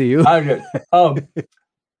 one can see you. I'm good.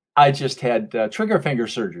 I just had trigger finger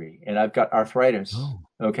surgery, and I've got arthritis. Oh.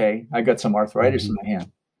 Okay, I got some arthritis in my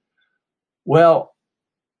hand. Well,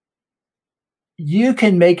 you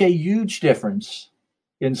can make a huge difference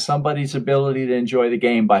in somebody's ability to enjoy the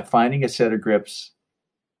game by finding a set of grips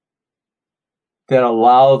that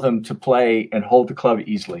allow them to play and hold the club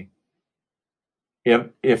easily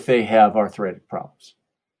if they have arthritic problems.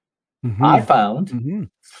 Mm-hmm. I found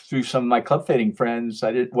through some of my club fitting friends,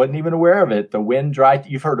 I wasn't even aware of it. The Wind Dry,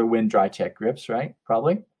 you've heard of Wind Dry Tech grips, right?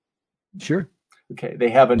 Probably. Sure. Okay, they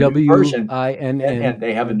have a new version. WINN.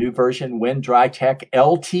 They have a new version, Wind Dry Tech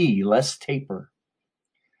LT, less taper.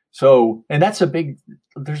 So, and that's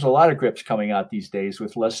there's a lot of grips coming out these days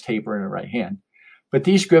with less taper in the right hand. But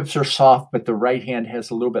these grips are soft, but the right hand has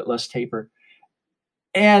a little bit less taper.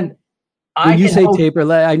 And when you say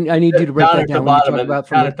taper, I need you to break that down.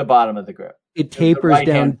 Down at the bottom of the grip. It tapers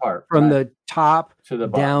down from the top to the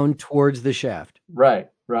bottom, down towards the shaft. Right.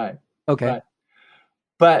 Okay. Right.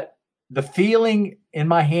 But the feeling in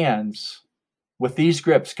my hands with these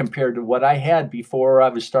grips compared to what I had before I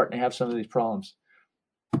was starting to have some of these problems,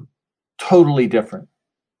 totally different.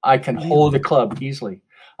 I can hold the club easily.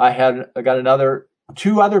 I got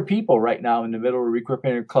two other people right now in the middle of regripping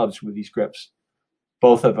their clubs with these grips,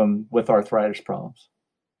 both of them with arthritis problems.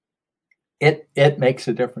 It makes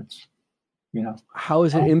a difference. How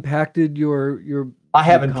has it impacted your I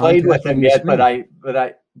haven't played with them yet, but I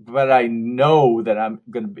know that I'm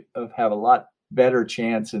going to have a lot better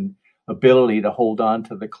chance and ability to hold on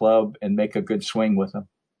to the club and make a good swing with them.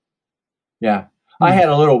 Yeah. I had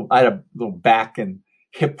a little back and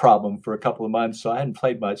hip problem for a couple of months, so I hadn't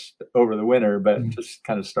played much over the winter, but just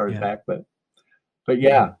kind of started back. But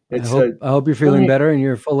yeah, I hope you're feeling better and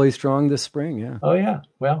you're fully strong this spring. Yeah. Oh yeah.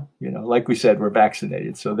 Well, like we said, we're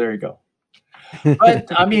vaccinated, so there you go. But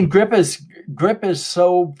I mean, grip is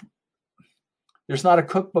so. There's not a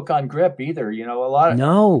cookbook on grip either. A lot of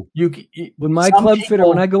When my club fitter,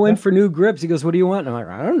 when I go in for new grips, he goes, "What do you want?" And I'm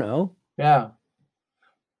like, "I don't know." Yeah.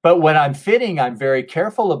 But when I'm fitting, I'm very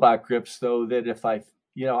careful about grips, though, that if I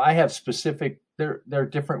have specific, there are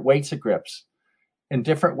different weights of grips, and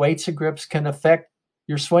different weights of grips can affect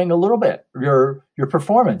your swing a little bit, your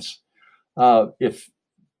performance. If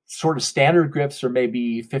sort of standard grips are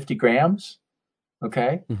maybe 50 grams,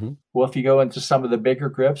 okay. Mm-hmm. Well, if you go into some of the bigger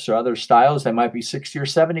grips or other styles, they might be 60 or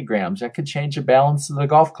 70 grams. That could change the balance of the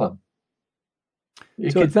golf club.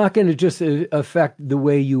 It's not going to just affect the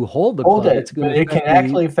way you hold the club. It can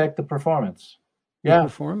actually affect the performance. Yeah,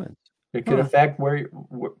 performance. It could affect where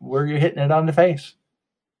you're hitting it on the face.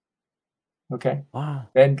 Okay. Wow.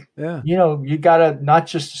 And you got to not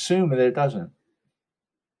just assume that it doesn't.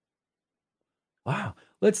 Wow.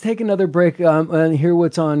 Let's take another break and hear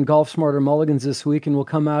what's on Golf Smarter Mulligans this week, and we'll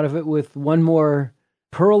come out of it with one more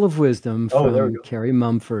pearl of wisdom from Carey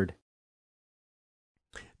Mumford.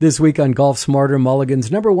 This week on Golf Smarter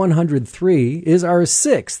Mulligans, number 103 is our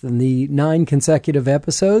 6th in the 9 consecutive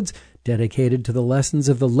episodes dedicated to the lessons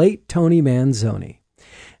of the late Tony Manzoni.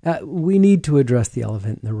 We need to address the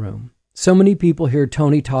elephant in the room. So many people hear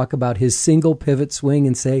Tony talk about his single pivot swing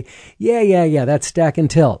and say, yeah, that's stack and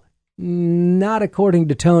tilt. Not according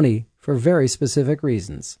to Tony, for very specific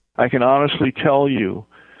reasons. I can honestly tell you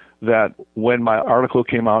that when my article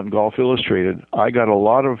came out in Golf Illustrated, I got a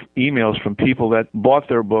lot of emails from people that bought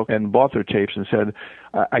their book and bought their tapes and said,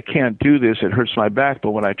 I can't do this, it hurts my back,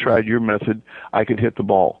 but when I tried your method, I could hit the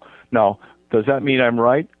ball. Now, does that mean I'm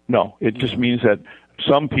right? No, it just means that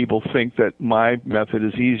some people think that my method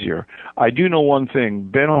is easier. I do know one thing.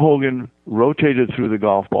 Ben Hogan rotated through the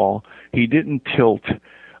golf ball. He didn't tilt.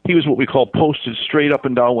 He was what we call posted straight up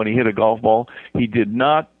and down when he hit a golf ball. He did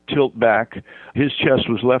not tilt back. His chest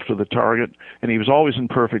was left of the target, and he was always in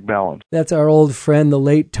perfect balance. That's our old friend, the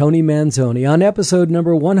late Tony Manzoni, on episode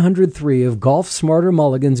number 103 of Golf Smarter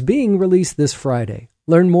Mulligans, being released this Friday.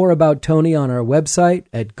 Learn more about Tony on our website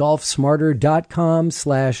at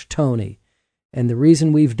golfsmarter.com/Tony. And the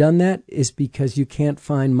reason we've done that is because you can't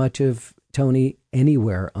find much of Tony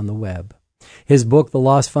anywhere on the web. His book, The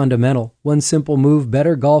Lost Fundamental, One Simple Move,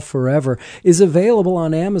 Better Golf Forever, is available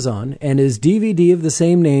on Amazon, and his DVD of the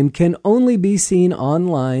same name can only be seen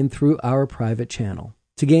online through our private channel.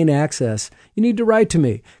 To gain access, you need to write to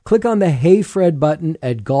me. Click on the Hey Fred button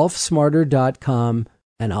at golfsmarter.com,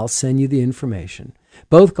 and I'll send you the information.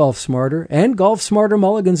 Both Golf Smarter and Golf Smarter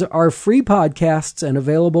Mulligans are free podcasts and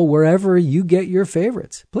available wherever you get your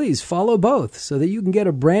favorites. Please follow both so that you can get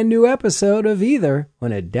a brand new episode of either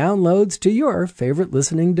when it downloads to your favorite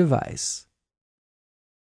listening device.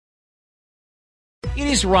 It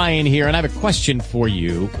is Ryan here, and I have a question for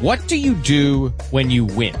you. What do you do when you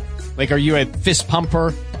win? Like, are you a fist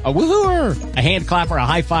pumper? A woohooer, a hand clapper, a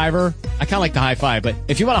high fiver. I kind of like the high five, but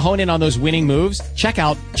if you want to hone in on those winning moves, check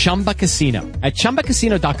out Chumba Casino. At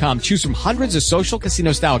ChumbaCasino.com, choose from hundreds of social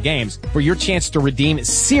casino style games for your chance to redeem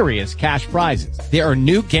serious cash prizes. There are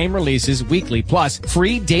new game releases weekly, plus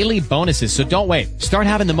free daily bonuses. So don't wait. Start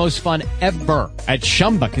having the most fun ever at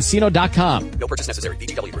ChumbaCasino.com. No purchase necessary.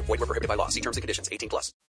 VGW Group. Void where prohibited by law. See terms and conditions.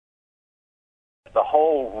 18+. The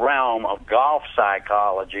whole realm of golf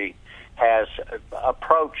psychology has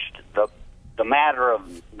approached the matter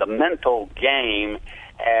of the mental game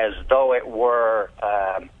as though it were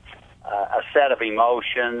a set of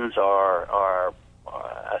emotions or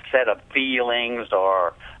a set of feelings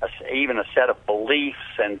or even a set of beliefs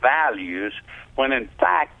and values, when in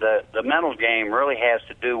fact the mental game really has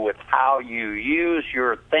to do with how you use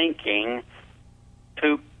your thinking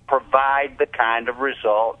to provide the kind of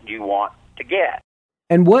result you want to get.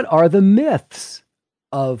 And what are the myths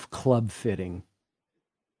of club fitting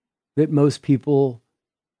that most people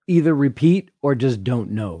either repeat or just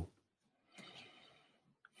don't know?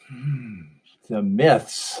 The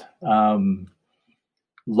myths.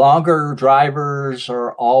 Longer drivers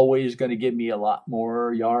are always going to give me a lot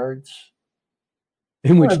more yards.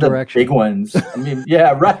 In which direction? Big ones. I mean,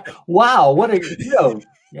 yeah, right. Wow.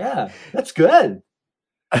 Yeah, that's good.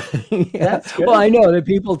 That's good. Well, I know that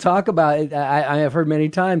people talk about it. I have heard many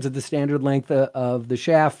times that the standard length of the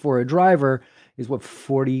shaft for a driver is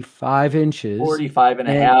 45 inches. 45 and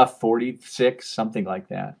a half, 46, something like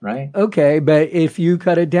that, right? Okay, but if you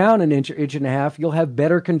cut it down an inch and a half, you'll have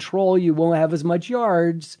better control. You won't have as much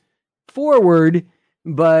yards forward,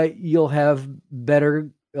 but you'll have better,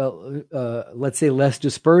 let's say, less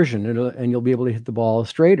dispersion, and you'll be able to hit the ball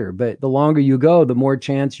straighter. But the longer you go, the more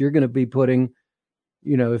chance you're going to be putting,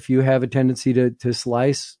 if you have a tendency to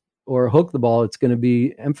slice or hook the ball, it's going to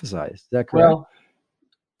be emphasized. Is that correct? Well,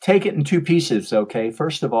 take it in two pieces, okay?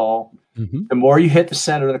 First of all, the more you hit the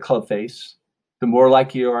center of the club face, the more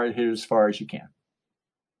likely you are to hit it as far as you can,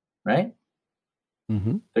 right?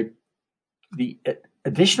 The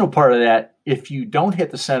additional part of that, if you don't hit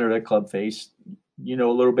the center of the club face, you know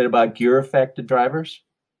a little bit about gear effect of drivers?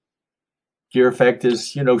 Gear effect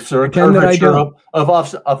is, sort of curvature of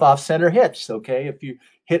off-center hits, okay? If you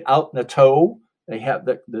hit out in the toe, they have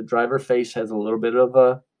the driver face has a little bit of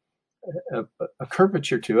a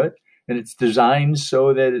curvature to it, and it's designed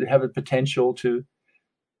so that it have a potential to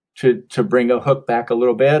bring a hook back a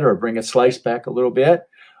little bit or bring a slice back a little bit,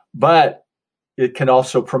 but it can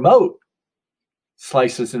also promote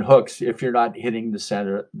slices and hooks if you're not hitting the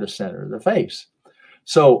center of the face.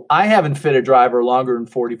 So I haven't fit a driver longer than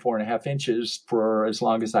 44 and a half inches for as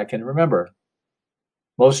long as I can remember.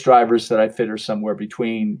 Most drivers that I fit are somewhere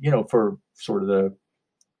between, for sort of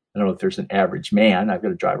I don't know if there's an average man. I've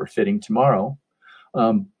got a driver fitting tomorrow.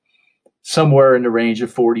 Somewhere in the range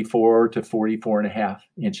of 44 to 44 and a half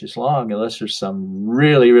inches long, unless there's some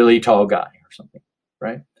really, really tall guy or something,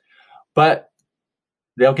 right? But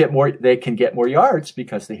they can get more yards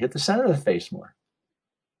because they hit the center of the face more.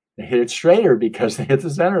 They hit it straighter because they hit the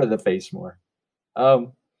center of the face more.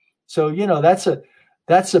 So, that's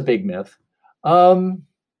a big myth.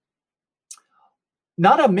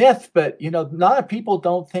 Not a myth, but, a lot of people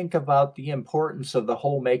don't think about the importance of the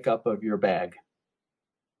whole makeup of your bag.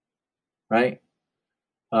 Right?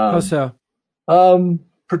 How so?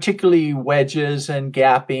 Particularly wedges and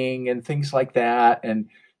gapping and things like that. And,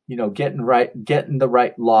 getting the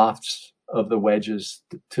right lofts of the wedges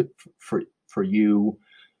for you.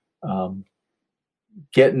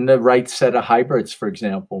 Getting the right set of hybrids, for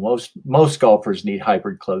example. Most golfers need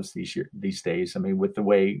hybrid clubs these days. I mean, with the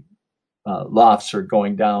way lofts are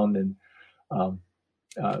going down and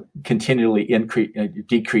continually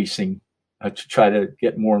decreasing to try to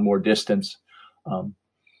get more and more distance.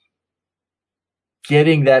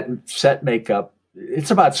 Getting that set makeup,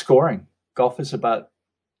 it's about scoring. Golf is about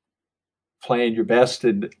playing your best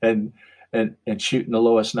and shooting the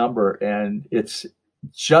lowest number, and it's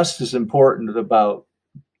just as important about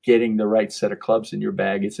getting the right set of clubs in your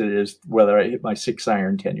bag as it is whether I hit my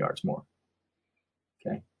 6-iron 10 yards more.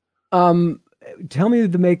 Okay. Tell me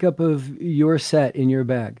the makeup of your set in your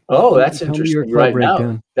bag. Oh, that's interesting. Your club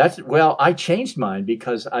breakdown. Now, I changed mine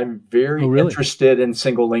because I'm very interested in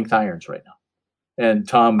single length irons right now. And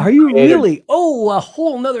Tom, are you really? Oh, a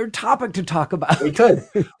whole nother topic to talk about. We could.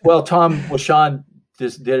 Well, Sean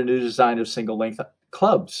did a new design of single length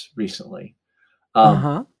clubs recently.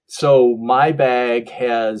 So my bag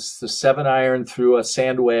has the 7-iron through a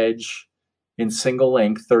sand wedge in single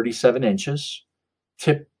length, 37 inches,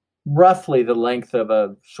 tip roughly the length of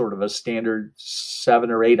a sort of a standard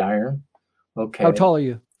 7 or 8-iron. Okay. How tall are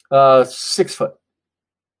you? 6 foot.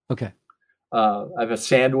 Okay. I have a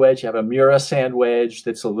sand wedge. I have a Mura sand wedge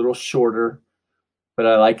that's a little shorter, but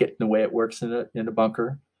I like it in the way it works in a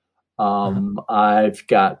bunker. I've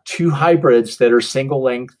got 2 hybrids that are single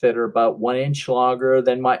length that are about 1 inch longer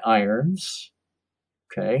than my irons.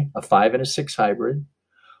 Okay, a 5 and a 6 hybrid.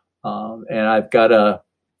 And I've got a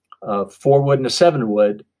 4 wood and a 7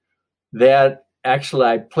 wood that actually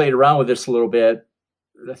I played around with this a little bit.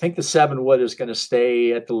 I think the 7 wood is going to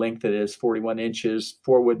stay at the length it is, 41 inches.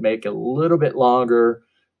 4 would make it a little bit longer.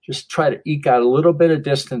 Just try to eke out a little bit of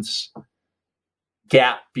distance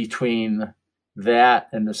gap between that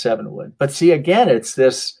and the 7 wood. But see, again, it's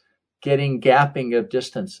this getting gapping of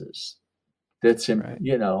distances. That's, right.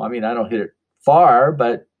 I don't hit it far,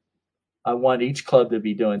 but I want each club to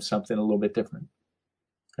be doing something a little bit different.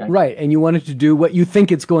 Okay? Right. And you want it to do what you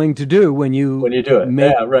think it's going to do when you do it.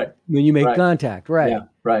 When you make contact. Right. Yeah,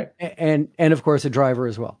 right. And of course a driver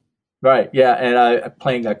as well. Right. Yeah. And I'm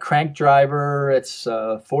playing a crank driver. It's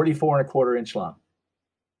 44 and a quarter inch long.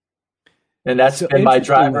 And that's been my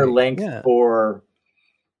driver length for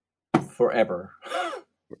forever.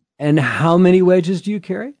 And how many wedges do you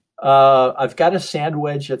carry? I've got a sand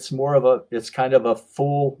wedge. It's kind of a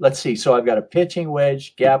full, let's see. So I've got a pitching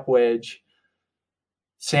wedge, gap wedge,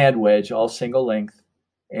 sand wedge, all single length.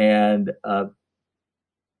 And the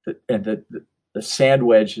sand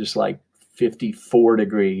wedge is like 54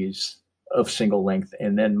 degrees of single length.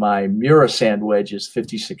 And then my Mura sand wedge is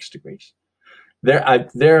 56 degrees.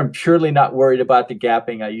 I'm purely not worried about the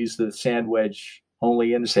gapping. I use the sand wedge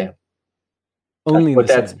only in the sand. Only in the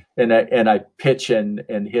sand. And I pitch and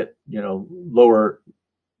hit, lower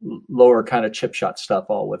kind of chip shot stuff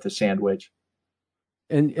all with the sand wedge.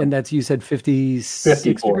 And that's, you said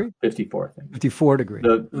 54 degree? 54, I think. 54 degree.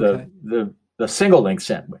 The single length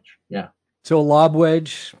sand wedge. Yeah. So a lob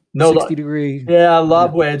wedge, 60 degree. Yeah,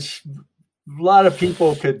 lob wedge. A lot of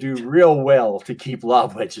people could do real well to keep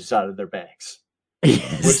lob wedges out of their bags.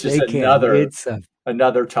 Yes, which is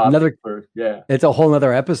another topic. It's a whole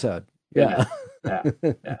other episode. Yeah. Yeah.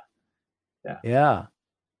 Yeah.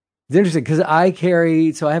 It's interesting because I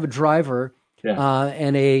have a driver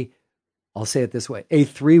and I'll say it this way, a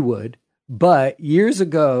 3 wood. But years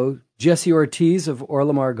ago, Jesse Ortiz of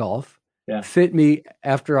Orlamar Golf fit me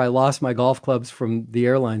after I lost my golf clubs from the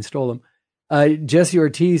airline, stole them. Jesse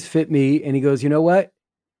Ortiz fit me and he goes, you know what?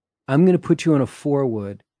 I'm going to put you on a 4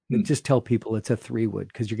 wood. And just tell people it's a 3 wood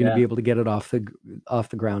because you're going to be able to get it off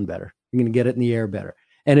the ground better. You're going to get it in the air better.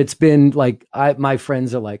 And it's been like, my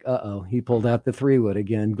friends are like, he pulled out the 3 wood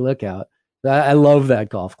again. Look out. I love that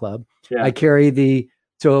golf club. Yeah. I carry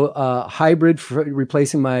hybrid for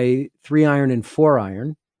replacing my 3 iron and 4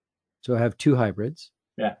 iron. So I have 2 hybrids.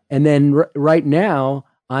 Yeah. And then right now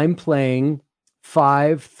I'm playing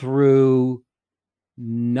 5 through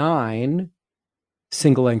 9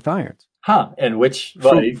 single length irons. Huh? And which?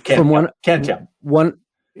 Well, you can't tell. 1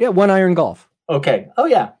 iron golf. Okay. Oh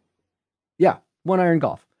yeah. Yeah, 1 iron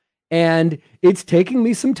golf, and it's taking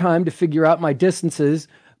me some time to figure out my distances.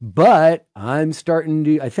 But I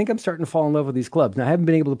think I'm starting to fall in love with these clubs. Now I haven't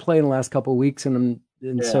been able to play in the last couple of weeks, and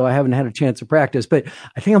so I haven't had a chance to practice. But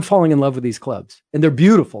I think I'm falling in love with these clubs, and they're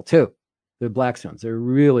beautiful too. They're Blackstones. They're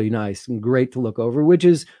really nice and great to look over, which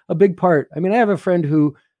is a big part. I mean, I have a friend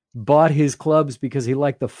who bought his clubs because he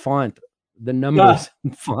liked the font. The numbers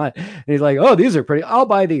and font. And he's like, oh, these are pretty. I'll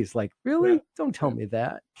buy these. Like, really? Yeah. Don't tell me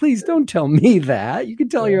that. Please don't tell me that. You can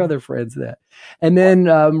tell your other friends that. And then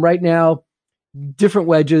right now, different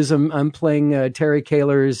wedges. I'm playing Terry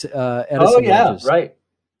Kaler's Edison wedges. Right.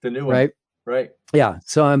 The new one. Right. Yeah.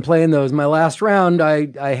 So I'm playing those. My last round,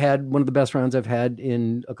 I had one of the best rounds I've had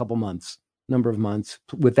in a couple months, number of months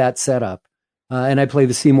with that setup. And I play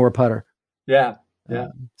the Seymour putter. Yeah. Yeah.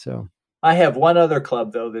 So I have one other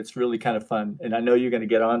club though that's really kind of fun, and I know you're going to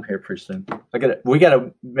get on here pretty soon. We got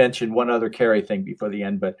to mention one other Carey thing before the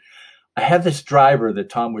end, but I have this driver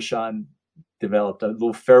that Tom Wishon developed, a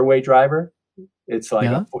little fairway driver. It's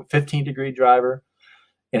like a 15-degree driver,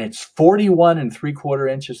 and it's 41 and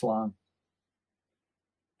 3/4 inches long.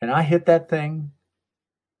 And I hit that thing.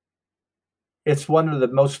 It's one of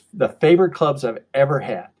the favorite clubs I've ever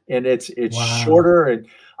had. And it's shorter, and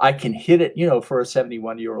I can hit it, for a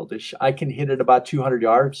 71-year-old, I can hit it about 200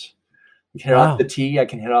 yards. I can hit off the tee. I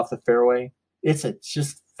can hit off the fairway. It's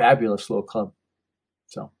just fabulous little club.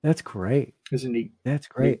 So that's great. Isn't neat? That's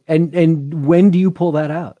great. And when do you pull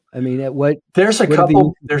that out? I mean, at what? There's a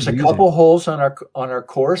couple holes on our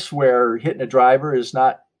course where hitting a driver is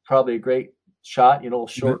not probably a great shot.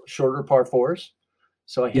 Shorter par 4s.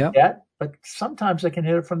 So I hit that, but sometimes I can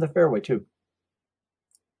hit it from the fairway too.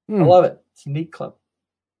 I love it. It's a neat club.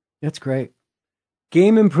 That's great.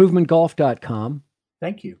 GameImprovementGolf.com.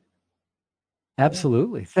 Thank you.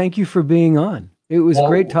 Absolutely. Thank you for being on. It was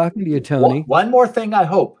great talking to you, Tony. One more thing, I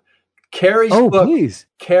hope. Carey's book. Please.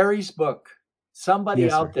 Carey's book. Somebody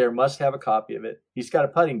Yes, out there must have a copy of it. He's got a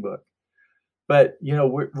putting book. But,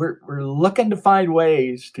 we're looking to find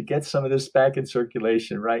ways to get some of this back in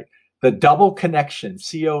circulation, right? The double connection,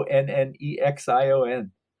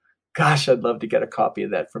 CONNEXION. Gosh, I'd love to get a copy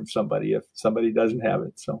of that from somebody if somebody doesn't have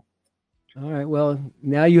it. So, all right. Well,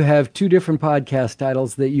 now you have 2 different podcast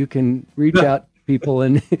titles that you can reach out to people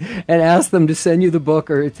and ask them to send you the book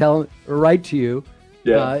or write to you.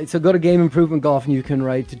 Yeah. So go to Game Improvement Golf and you can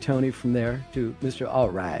write to Tony from there, to Mr. All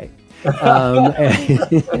Right.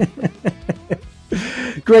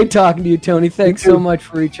 Great talking to you, Tony. Thanks so much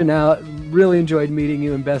for reaching out. Really enjoyed meeting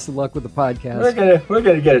you, and best of luck with the podcast. We're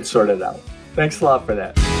gonna get it sorted out. Thanks a lot for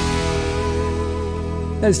that.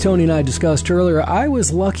 As Tony and I discussed earlier, I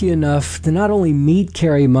was lucky enough to not only meet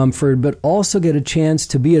Carey Mumford, but also get a chance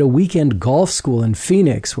to be at a weekend golf school in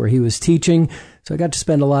Phoenix where he was teaching. So I got to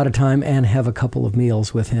spend a lot of time and have a couple of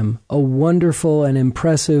meals with him. A wonderful and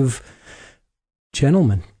impressive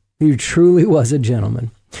gentleman. He truly was a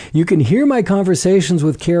gentleman. You can hear my conversations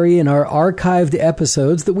with Carey in our archived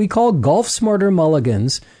episodes that we call Golf Smarter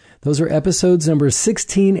Mulligans. Those are episodes number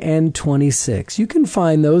 16 and 26. You can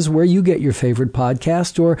find those where you get your favorite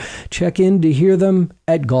podcast or check in to hear them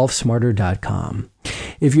at golfsmarter.com.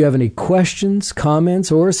 If you have any questions,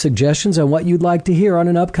 comments, or suggestions on what you'd like to hear on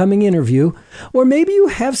an upcoming interview, or maybe you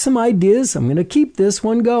have some ideas, I'm going to keep this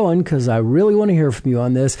one going because I really want to hear from you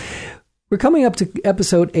on this. We're coming up to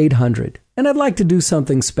episode 800, and I'd like to do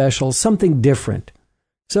something special, something different.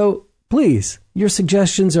 So please, your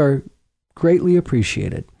suggestions are greatly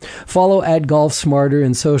appreciated. Follow at Golf Smarter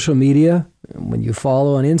in social media. When you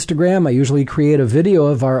follow on Instagram, I usually create a video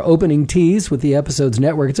of our opening tees with the episode's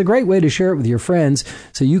network. It's a great way to share it with your friends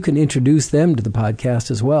so you can introduce them to the podcast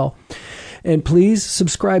as well. And please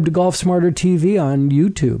subscribe to Golf Smarter TV on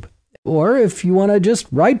YouTube. Or if you want to just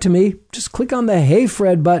write to me, just click on the Hey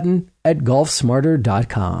Fred button at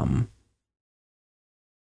golfsmarter.com.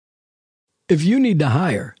 If you need to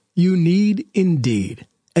hire, you need Indeed.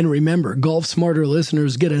 And remember, Golf Smarter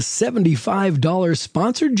listeners get a $75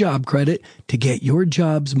 sponsored job credit to get your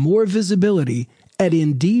jobs more visibility at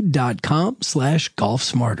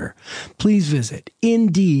Indeed.com/GolfSmarter. Please visit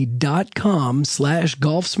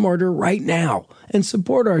Indeed.com/GolfSmarter right now and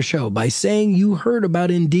support our show by saying you heard about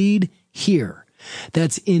Indeed here.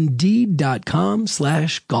 That's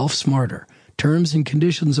Indeed.com/GolfSmarter. Terms and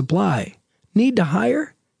conditions apply. Need to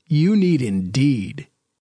hire? You need Indeed.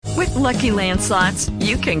 With Lucky Land Slots,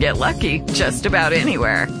 you can get lucky just about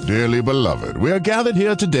anywhere. Dearly beloved, we are gathered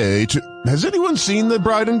here today to... Has anyone seen the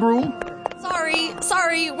bride and groom?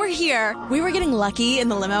 Sorry, we're here. We were getting lucky in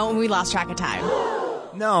the limo and we lost track of time.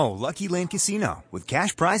 No, Lucky Land Casino, with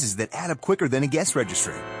cash prizes that add up quicker than a guest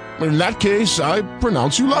registry. In that case, I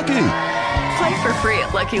pronounce you lucky. Play for free at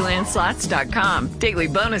LuckyLandSlots.com. Daily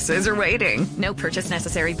bonuses are waiting. No purchase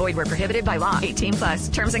necessary. Void where prohibited by law.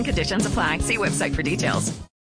 18+. Terms and conditions apply. See website for details.